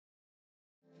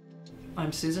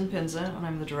I'm Susan Pinza, and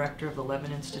I'm the director of the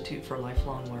Levan Institute for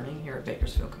Lifelong Learning here at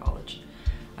Bakersfield College.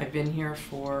 I've been here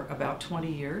for about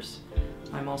 20 years.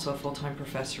 I'm also a full-time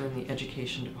professor in the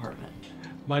education department.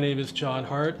 My name is John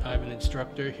Hart. I'm an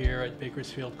instructor here at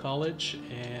Bakersfield College,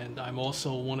 and I'm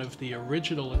also one of the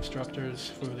original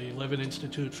instructors for the Levan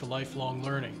Institute for Lifelong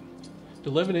Learning.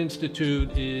 The Levan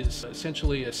Institute is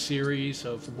essentially a series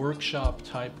of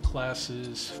workshop-type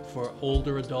classes for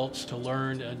older adults to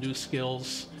learn new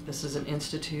skills. This is an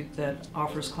institute that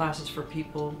offers classes for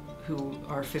people who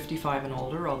are 55 and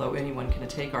older, although anyone can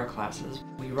take our classes.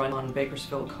 We run on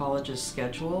Bakersfield College's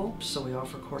schedule, so we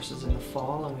offer courses in the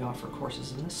fall and we offer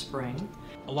courses in the spring.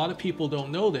 A lot of people don't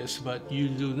know this, but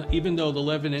even though the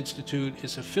Levan Institute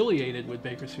is affiliated with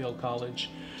Bakersfield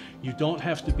College, you don't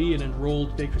have to be an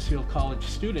enrolled Bakersfield College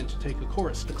student to take a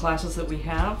course. The classes that we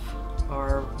have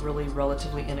are really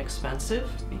relatively inexpensive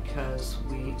because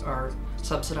we are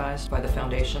subsidized by the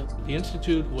foundation. The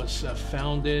Institute was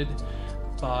founded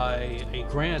by a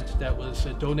grant that was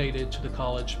donated to the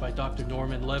college by Dr.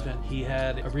 Norman Levan. He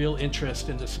had a real interest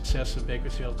in the success of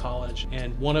Bakersfield College,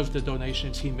 and one of the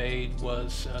donations he made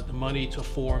was the money to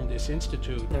form this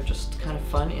institute. They're just kind of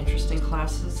fun, interesting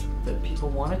classes that people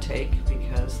want to take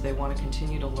because they want to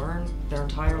continue to learn their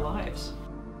entire lives.